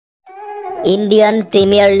Indian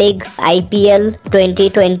Premier League IPL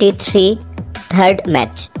 2023 third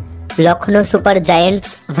match. Lucknow Super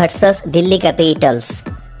Giants vs Delhi Capitals.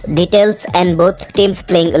 Details and both teams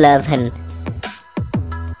playing 11.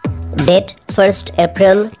 Date 1st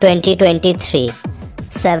April 2023.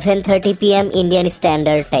 7:30 PM Indian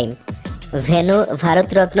Standard Time. Venue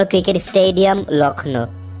Bharat Ratna Cricket Stadium, Lucknow.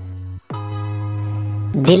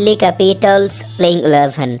 Delhi Capitals playing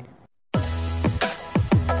 11.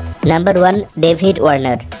 Number 1 David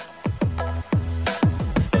Warner.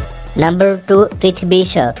 Number 2 Prithvi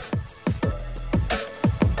Shaw.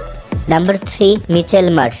 Number 3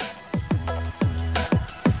 Mitchell Marsh.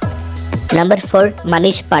 Number 4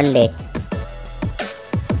 Manish Pandey.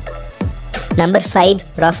 Number 5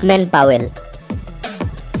 Rovman Powell.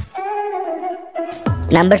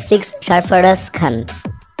 Number 6 Sarfaraz Khan.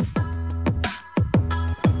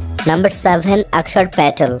 Number 7 Axar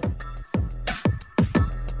patel.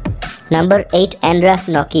 Number 8 Anrich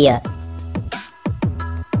Nortje.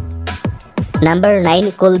 Number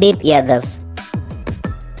 9 Kuldeep Yadav.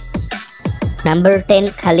 Number 10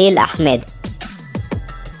 Khaleel Ahmed.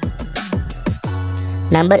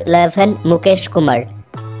 Number 11 Mukesh Kumar.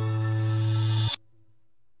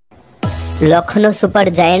 Lucknow Super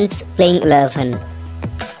Giants playing 11.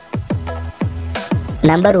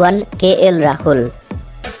 Number 1 Rahul.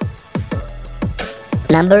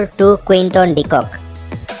 Number 2 Quinton de Kock.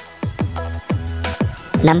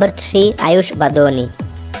 Number 3 Ayush Badoni.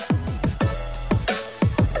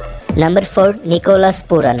 Number 4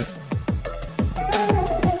 Pooran.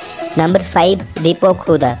 Number 5 Deepak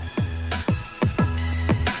Hooda.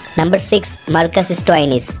 Number 6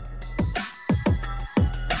 Stoinis.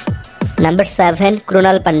 Number 7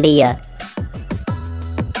 Krunal Pandya.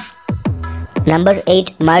 Number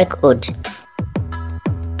 8 Marsh.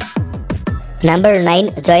 Number 9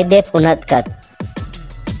 Jaydev Unadkat.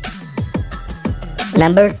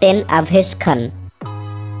 Number 10 Avesh Khan.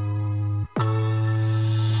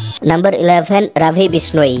 Number 11 Ravi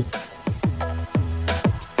Bishnoi.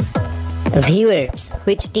 Viewers,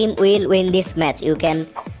 which team will win this match? You can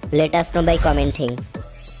let us know by commenting.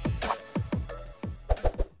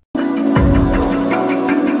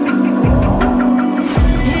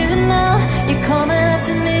 Even now, you're coming up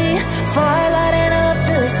to me, fire lighting up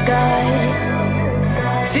the sky.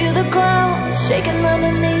 Feel the ground shaking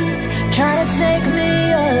underneath, trying to take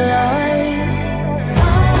me alive.